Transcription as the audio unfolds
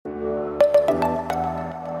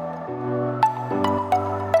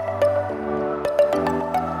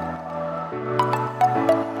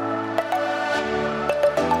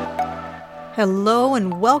Hello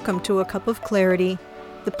and welcome to A Cup of Clarity,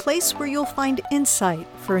 the place where you'll find insight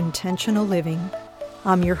for intentional living.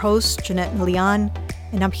 I'm your host, Jeanette Milian,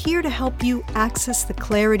 and I'm here to help you access the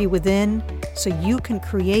clarity within so you can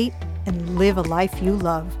create and live a life you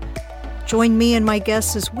love. Join me and my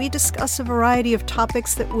guests as we discuss a variety of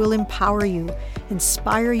topics that will empower you,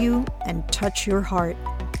 inspire you, and touch your heart.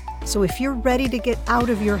 So if you're ready to get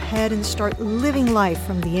out of your head and start living life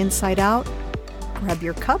from the inside out, grab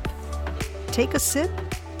your cup, take a sip,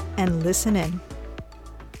 and listen in.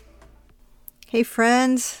 Hey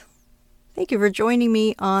friends, thank you for joining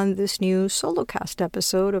me on this new solocast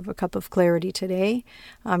episode of A Cup of Clarity today.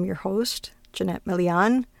 I'm your host, Jeanette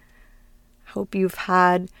Milian. Hope you've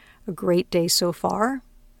had a great day so far,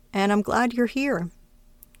 and I'm glad you're here.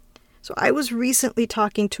 So I was recently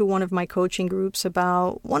talking to one of my coaching groups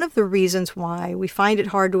about one of the reasons why we find it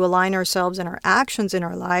hard to align ourselves and our actions in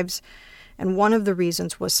our lives, and one of the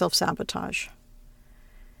reasons was self-sabotage.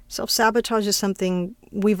 Self-sabotage is something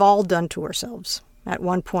we've all done to ourselves at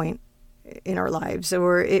one point in our lives,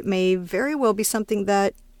 or it may very well be something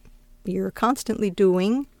that you're constantly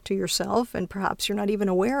doing to yourself, and perhaps you're not even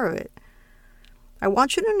aware of it. I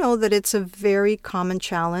want you to know that it's a very common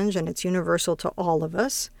challenge, and it's universal to all of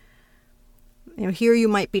us. Here you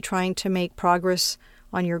might be trying to make progress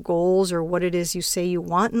on your goals or what it is you say you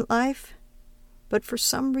want in life, but for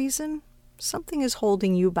some reason, something is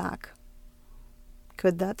holding you back.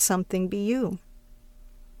 Could that something be you?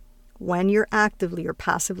 When you're actively or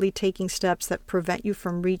passively taking steps that prevent you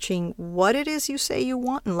from reaching what it is you say you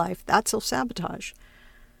want in life, that's self-sabotage.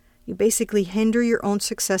 You basically hinder your own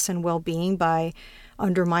success and well-being by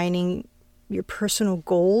undermining your personal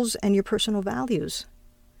goals and your personal values.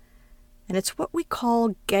 And it's what we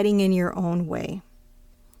call getting in your own way.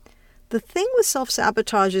 The thing with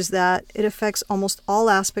self-sabotage is that it affects almost all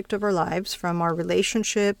aspects of our lives, from our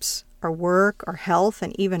relationships, our work, our health,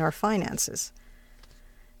 and even our finances.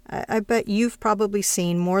 I bet you've probably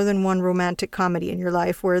seen more than one romantic comedy in your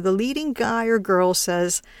life where the leading guy or girl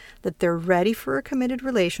says that they're ready for a committed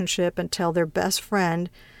relationship and tell their best friend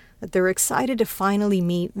that they're excited to finally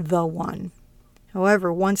meet the one.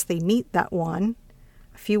 However, once they meet that one,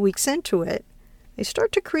 a few weeks into it, they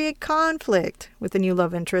start to create conflict with the new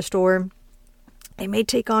love interest, or they may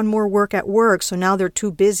take on more work at work, so now they're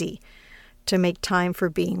too busy to make time for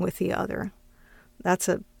being with the other. That's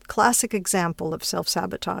a classic example of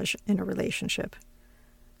self-sabotage in a relationship.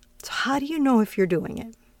 So how do you know if you're doing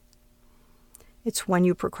it? It's when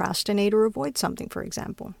you procrastinate or avoid something, for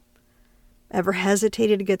example. Ever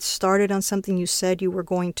hesitated to get started on something you said you were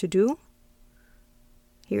going to do?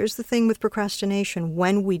 Here's the thing with procrastination.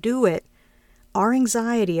 When we do it, our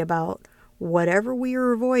anxiety about whatever we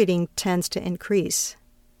are avoiding tends to increase.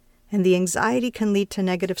 And the anxiety can lead to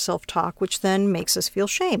negative self-talk, which then makes us feel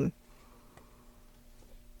shame.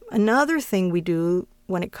 Another thing we do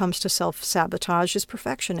when it comes to self-sabotage is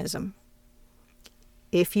perfectionism.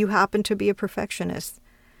 If you happen to be a perfectionist,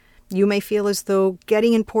 you may feel as though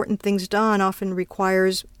getting important things done often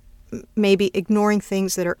requires maybe ignoring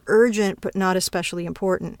things that are urgent but not especially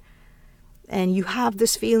important. And you have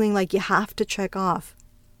this feeling like you have to check off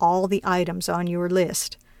all the items on your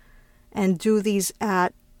list and do these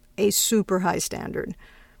at a super high standard.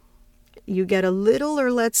 You get a little,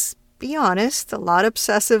 or let's be honest, a lot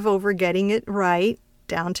obsessive over getting it right,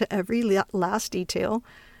 down to every last detail.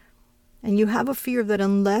 And you have a fear that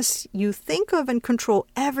unless you think of and control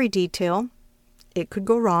every detail, it could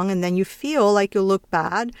go wrong, and then you feel like you'll look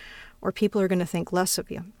bad or people are going to think less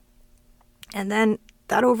of you. And then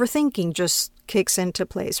that overthinking just kicks into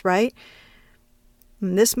place, right?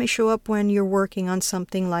 And this may show up when you're working on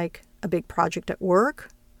something like a big project at work,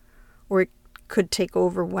 or it could take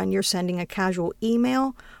over when you're sending a casual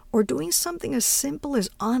email or doing something as simple as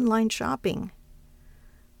online shopping.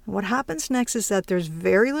 And what happens next is that there's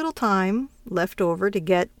very little time left over to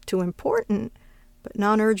get to important but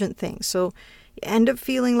non-urgent things. So you end up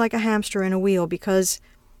feeling like a hamster in a wheel because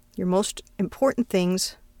your most important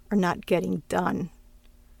things are not getting done.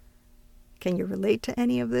 Can you relate to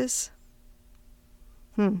any of this?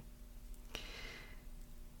 You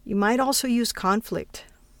might also use conflict,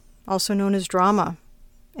 also known as drama,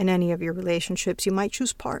 in any of your relationships. You might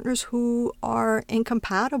choose partners who are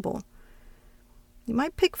incompatible. You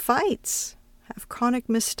might pick fights, have chronic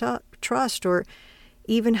mistrust, or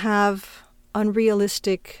even have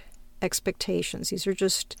unrealistic expectations. These are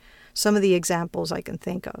just some of the examples I can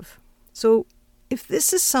think of. So if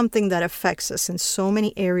this is something that affects us in so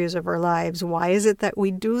many areas of our lives, why is it that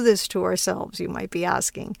we do this to ourselves, you might be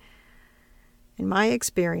asking? In my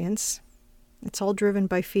experience, it's all driven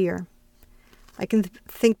by fear. I can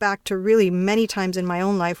think back to really many times in my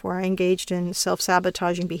own life where I engaged in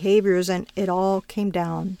self-sabotaging behaviors, and it all came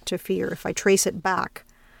down to fear. If I trace it back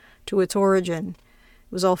to its origin,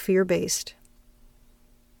 it was all fear-based.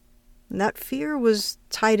 And that fear was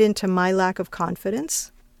tied into my lack of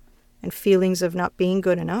confidence and feelings of not being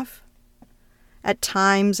good enough. At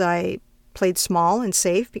times, I played small and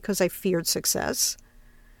safe because I feared success.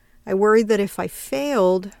 I worried that if I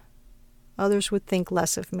failed, others would think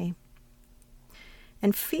less of me.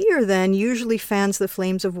 And fear then usually fans the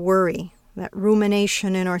flames of worry, that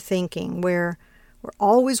rumination in our thinking where we're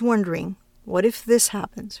always wondering, what if this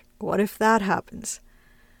happens? What if that happens?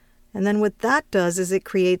 And then what that does is it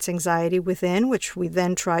creates anxiety within, which we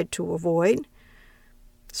then tried to avoid.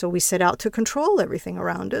 So we set out to control everything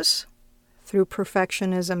around us through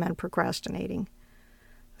perfectionism and procrastinating.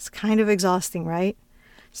 It's kind of exhausting, right?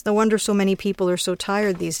 It's no wonder so many people are so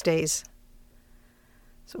tired these days.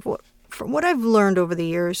 So from what I've learned over the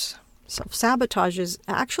years, self-sabotage is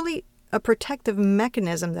actually a protective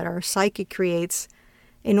mechanism that our psyche creates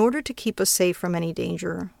in order to keep us safe from any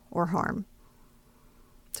danger or harm.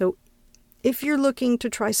 So if you're looking to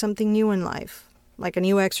try something new in life, like a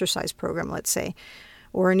new exercise program, let's say,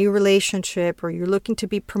 or a new relationship, or you're looking to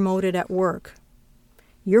be promoted at work,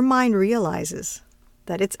 your mind realizes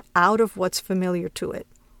that it's out of what's familiar to it.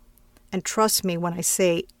 And trust me when I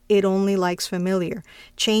say it only likes familiar.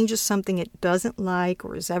 Change is something it doesn't like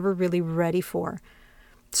or is ever really ready for.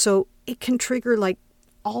 So it can trigger like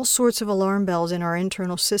all sorts of alarm bells in our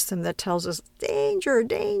internal system that tells us, danger,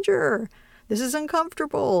 danger. This is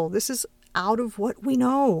uncomfortable. This is out of what we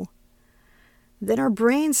know. Then our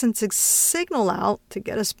brain sends a signal out to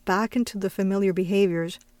get us back into the familiar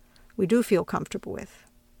behaviors we do feel comfortable with.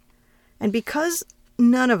 And because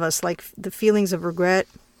none of us like the feelings of regret,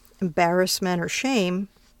 embarrassment, or shame,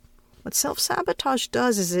 what self-sabotage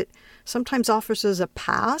does is it sometimes offers us a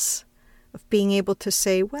pass of being able to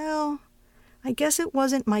say, well, I guess it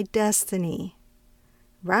wasn't my destiny,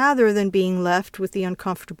 rather than being left with the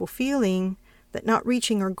uncomfortable feeling that not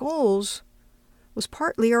reaching our goals was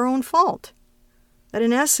partly our own fault. That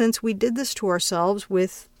in essence, we did this to ourselves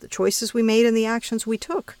with the choices we made and the actions we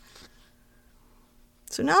took.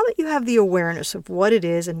 So now that you have the awareness of what it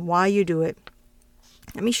is and why you do it,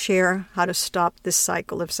 let me share how to stop this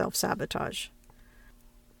cycle of self-sabotage.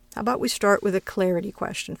 How about we start with a clarity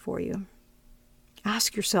question for you?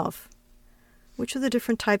 Ask yourself, which of the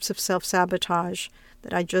different types of self-sabotage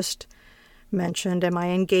that I just mentioned am I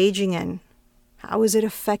engaging in? How is it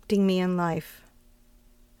affecting me in life?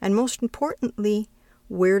 And most importantly,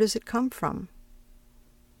 where does it come from?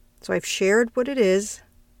 So I've shared what it is,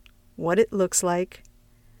 what it looks like,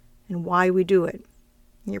 and why we do it.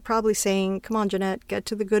 And you're probably saying, come on, Jeanette, get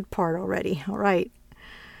to the good part already. All right.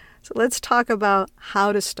 So let's talk about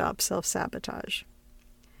how to stop self-sabotage.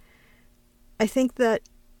 I think that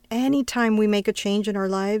anytime we make a change in our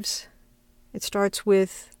lives, it starts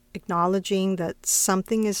with acknowledging that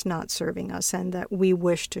something is not serving us and that we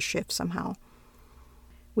wish to shift somehow.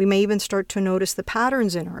 We may even start to notice the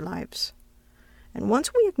patterns in our lives. And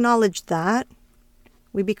once we acknowledge that,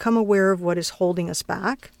 we become aware of what is holding us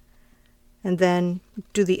back, and then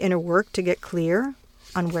do the inner work to get clear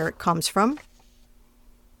on where it comes from.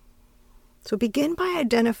 So begin by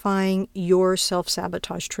identifying your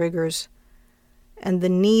self-sabotage triggers and the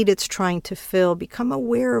need it's trying to fill. Become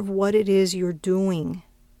aware of what it is you're doing.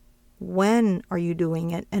 When are you doing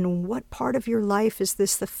it? And what part of your life is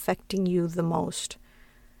this affecting you the most?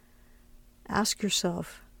 Ask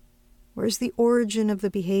yourself, where's the origin of the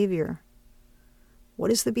behavior?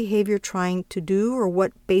 What is the behavior trying to do, or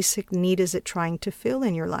what basic need is it trying to fill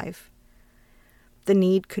in your life? The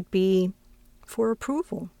need could be for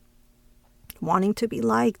approval, wanting to be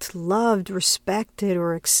liked, loved, respected,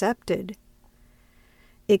 or accepted.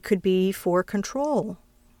 It could be for control.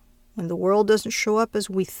 When the world doesn't show up as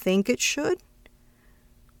we think it should,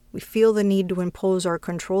 we feel the need to impose our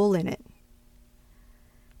control in it.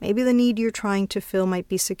 Maybe the need you're trying to fill might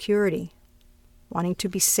be security, wanting to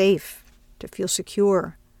be safe, to feel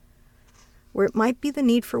secure. Or it might be the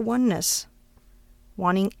need for oneness,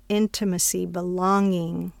 wanting intimacy,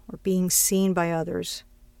 belonging, or being seen by others.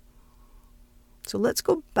 So let's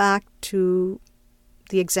go back to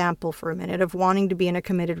the example for a minute of wanting to be in a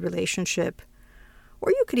committed relationship. Or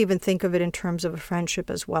you could even think of it in terms of a friendship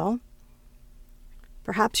as well.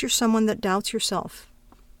 Perhaps you're someone that doubts yourself.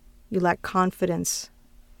 You lack confidence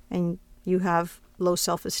and you have low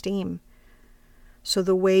self-esteem. So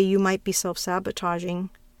the way you might be self-sabotaging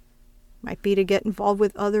might be to get involved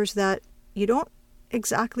with others that you don't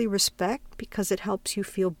exactly respect because it helps you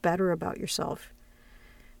feel better about yourself.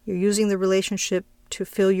 You're using the relationship to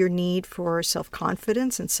fill your need for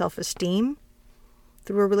self-confidence and self-esteem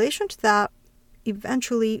through a relationship that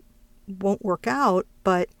eventually won't work out,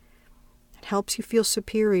 but it helps you feel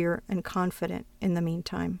superior and confident in the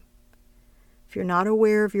meantime. If you're not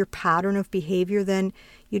aware of your pattern of behavior, then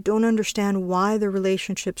you don't understand why the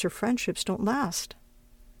relationships or friendships don't last.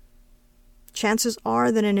 Chances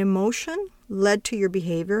are that an emotion led to your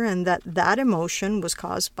behavior and that emotion was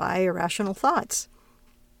caused by irrational thoughts,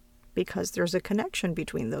 because there's a connection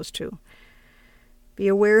between those two. Be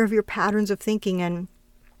aware of your patterns of thinking and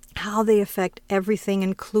how they affect everything,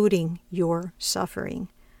 including your suffering.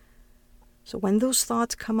 So when those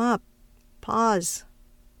thoughts come up, pause,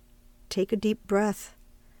 take a deep breath,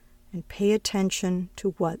 and pay attention to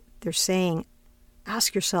what they're saying.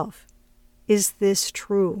 Ask yourself, is this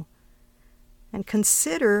true? And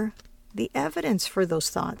consider the evidence for those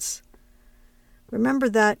thoughts. Remember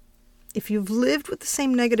that if you've lived with the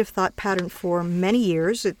same negative thought pattern for many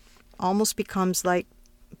years, it almost becomes like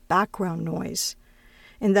background noise,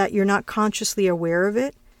 in that you're not consciously aware of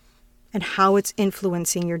it and how it's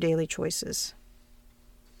influencing your daily choices.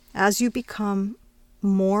 As you become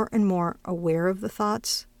more and more aware of the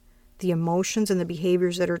thoughts, the emotions, and the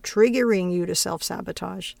behaviors that are triggering you to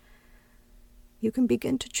self-sabotage, you can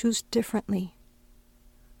begin to choose differently.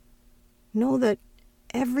 Know that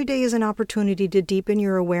every day is an opportunity to deepen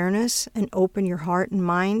your awareness and open your heart and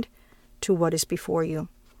mind to what is before you.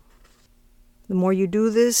 The more you do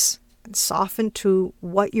this and soften to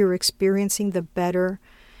what you're experiencing, the better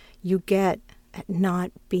you get at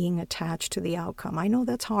not being attached to the outcome. I know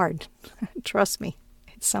that's hard. Trust me,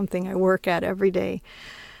 it's something I work at every day.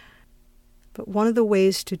 But one of the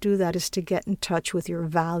ways to do that is to get in touch with your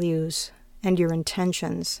values and your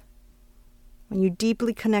intentions. When you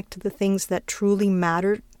deeply connect to the things that truly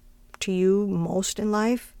matter to you most in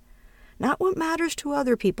life, not what matters to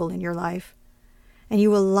other people in your life, and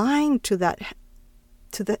you align to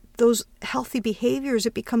those healthy behaviors,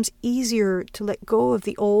 it becomes easier to let go of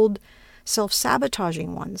the old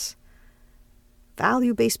self-sabotaging ones.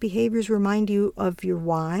 Value-based behaviors remind you of your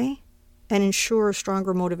why and ensure a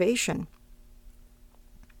stronger motivation.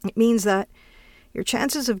 It means that your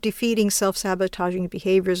chances of defeating self-sabotaging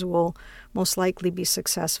behaviors will most likely be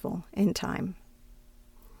successful in time.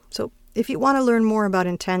 So if you want to learn more about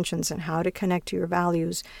intentions and how to connect to your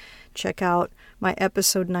values, check out my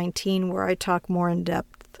episode 19 where I talk more in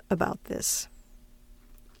depth about this.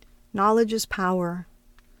 Knowledge is power.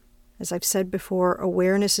 As I've said before,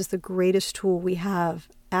 awareness is the greatest tool we have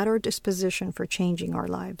at our disposition for changing our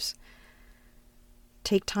lives.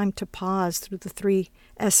 Take time to pause through the 3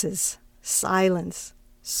 S's: silence,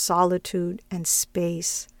 solitude, and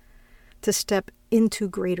space, to step into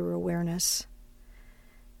greater awareness.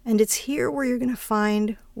 And it's here where you're going to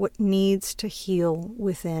find what needs to heal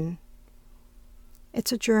within.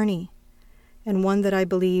 It's a journey, and one that I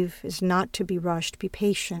believe is not to be rushed. Be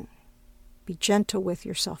patient, be gentle with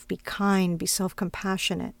yourself, be kind, be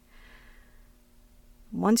self-compassionate.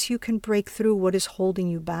 Once you can break through what is holding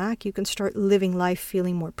you back, you can start living life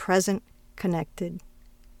feeling more present, connected,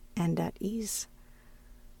 and at ease.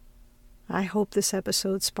 I hope this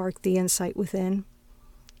episode sparked the insight within.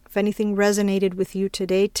 If anything resonated with you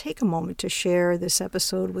today, take a moment to share this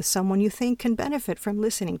episode with someone you think can benefit from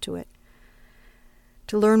listening to it.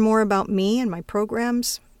 To learn more about me and my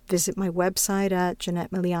programs, visit my website at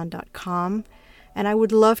JeanetteMillan.com, and I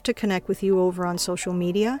would love to connect with you over on social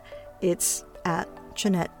media. It's at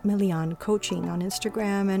Jeanette Millan Coaching on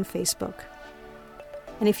Instagram and Facebook.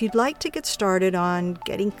 And if you'd like to get started on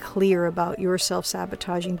getting clear about your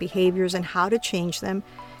self-sabotaging behaviors and how to change them,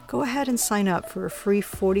 go ahead and sign up for a free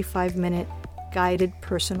 45-minute guided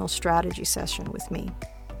personal strategy session with me.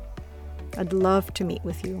 I'd love to meet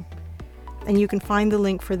with you. And you can find the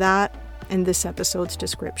link for that in this episode's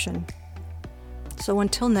description. So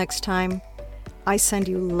until next time, I send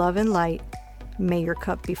you love and light. May your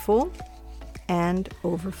cup be full and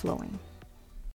overflowing.